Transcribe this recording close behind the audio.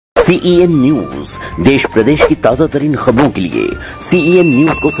CEN news देश प्रदेश की ताजा तरीन खबरों के लिए CEN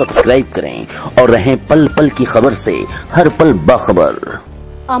न्यूज को सब्सक्राइब करें और रहें पल पल की खबर से हर पल बाखबर।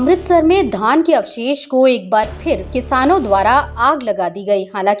 अमृतसर में धान के अवशेष को एक बार फिर किसानों द्वारा आग लगा दी गई।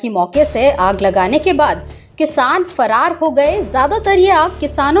 हालांकि मौके से आग लगाने के बाद किसान फरार हो गए। ज्यादातर ये आग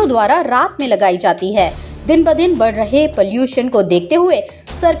किसानों द्वारा रात में लगाई जाती है। दिन ब दिन बढ़ रहे पोल्यूशन को देखते हुए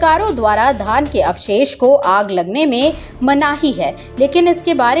सरकारों द्वारा धान के अवशेष को आग लगने में मनाही है, लेकिन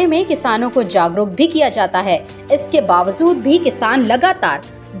इसके बारे में किसानों को जागरूक भी किया जाता है। इसके बावजूद भी किसान लगातार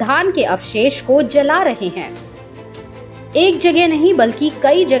धान के अवशेष को जला रहे हैं। एक जगह नहीं बल्कि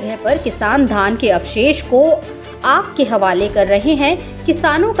कई जगह पर किसान धान के अवशेष को आग के हवाले कर रहे हैं।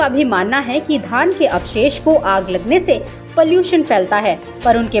 किसानों का भी मानना है कि धान के अवशेष को आग लगने से पोल्यूशन फैलता है,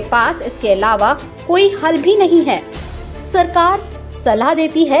 पर उनके पास इसके अलावा कोई हल भी नहीं है। सरकार सलाह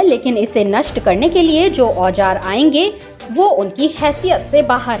देती है, लेकिन इसे नष्ट करने के लिए जो औजार आएंगे वो उनकी हैसियत से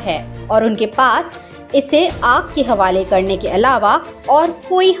बाहर है और उनके पास इसे आग के हवाले करने के अलावा और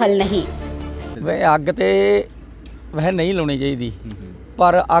कोई हल नहीं। वह अग ते वह नहीं लानी चाहिए,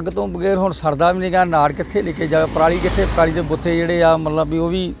 पर अग तो बगैर हुण सरदा भी नहीं गा। नाड़ कित्थे लेके जा, पराली कित्थे, पराली दे बुत्थे जिहड़े आ मतलब भी वो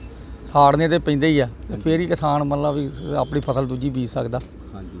भी साड़ने ते पैंदे ही आ, ते फिर ही किसान मतलब भी अपनी फसल दूजी बीज सकदा।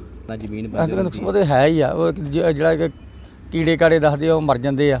 हाँ जी, जमीन वो तो है ही आ, वो जिहड़ा कीड़े काड़े दसदे आ, मर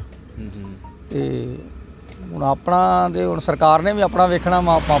जांदे आ। ते हुण अपना ते हुण सरकार ने भी अपना वेखना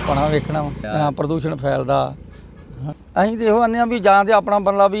वा, अपना वेखना वा। प्रदूषण फैलदा, असीं ते इहो आने आ भी जां ते अपना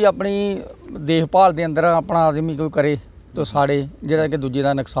मतलब भी अपनी देखभाल दे अंदर अपना आदमी कोई करे तो साड़े, जिहड़ा कि दूजे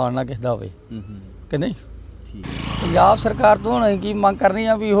दा नुकसान ना किसी दा होवे कि नहीं। पंजाब सरकार तो हुण की मंग करनी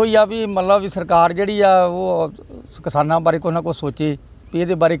आ भी इहो ही आ भी मतलब भी सरकार जिहड़ी आ वो किसानां बारे कुछ ना कुछ सोचे भी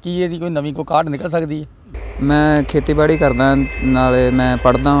इहदे बारे की इहदी कोई नवीं कोई काਢ निकल सकदी है। मैं खेतीबाड़ी करदा, नाले मैं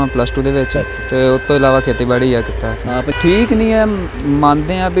पढ़दा वां +2 ਦੇ ਵਿੱਚ ਤੇ ਉਸ ਤੋਂ ਇਲਾਵਾ ਖੇਤੀਬਾੜੀ ਆ ਕੀਤਾ। ठीक नहीं है,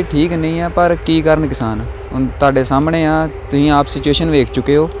 ਮੰਨਦੇ ਆ ਵੀ ठीक नहीं है, पर ਕੀ ਕਰਨ ਕਿਸਾਨ। ਹੁਣ ਤੁਹਾਡੇ ਸਾਹਮਣੇ ਆ, ਤੁਸੀਂ ਆਪ ਸਿਚੁਏਸ਼ਨ ਵੇਖ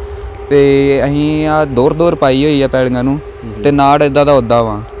ਚੁੱਕੇ ਹੋ ਤੇ ਅਸੀਂ ਆ ਦੌਰ ਪਾਈ ਹੋਈ ਆ ਪੈਲੀਆਂ ਨੂੰ ਤੇ ਨਾੜ ਇਦਾਂ ਦਾ ਉੱਦਾਂ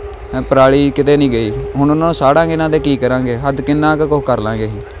ਵਾ, ਪਰਾਲੀ ਕਿਤੇ ਨਹੀਂ ਗਈ। ਹੁਣ ਉਹਨਾਂ ਨੂੰ ਸਾੜਾਂਗੇ ਨਾ ਤੇ ਕੀ ਕਰਾਂਗੇ, ਹੱਦ ਕਿੰਨਾ ਕੁ ਕੁਛ ਕਰ ਲਾਂਗੇ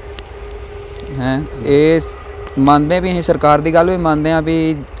ਅਸੀਂ ਹੈ। ਇਹ ਮੰਨਦੇ ਵੀ ਅਸੀਂ ਸਰਕਾਰ ਦੀ ਗੱਲ ਵੀ ਮੰਨਦੇ ਆ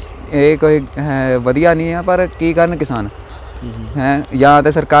ਵੀ ਇਹ ਕੋਈ ਹੈ ਵਧੀਆ नहीं है, पर की करन किसान है। या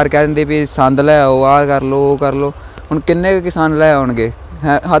तो सरकार कह दिंदी भी संद लै आओ, आ कर लो, वो कर लो। हुण किन्ने किसान लै आउणगे,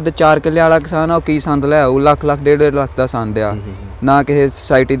 हद 4 किल्ले वाला किसान की संद लै आऊ, लख 1.5 ਲੱਖ ਦਾ संद आ, ना किसी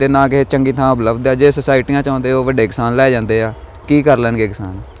सोसाइटी दे ना किसी चंगी थां उपलब्ध है। जे सोसाइटियां च आउंदे वो वड्डे किसान लै जांदे आ, की कर लैणगे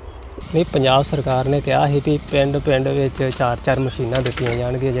किसान। नहीं, पंजाब सरकार ने कहा है भी पिंड विच 4 मशीनां दित्तियां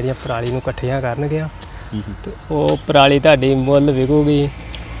जाणगीਆਂ ਜਿਹੜੀਆਂ ਪਰਾਲੀ ਨੂੰ ਇਕੱਠੀਆਂ ਕਰਨਗੀਆਂ ਤੇ ਉਹ ਪਰਾਲੀ ਤੁਹਾਡੀ ਮੁੱਲ ਵਿਕੂਗੀ,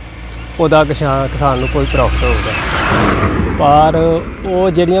 ਉਹਦਾ ਕਿਸਾਨ ਨੂੰ ਕੋਈ ਪ੍ਰੋਫਿਟ ਹੋਊਗਾ। ਪਰ ਉਹ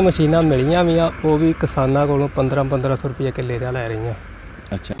ਜਿਹੜੀਆਂ ਮਸ਼ੀਨਾਂ ਮਿਲੀਆਂ ਵੀ ਆ ਉਹ ਵੀ ਕਿਸਾਨਾਂ ਕੋਲੋਂ 1500 ਰੁਪਏ ਕਿੱਲੇ ਦਾ ਲੈ ਰਹੀਆਂ।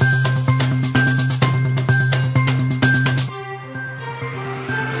 अच्छा।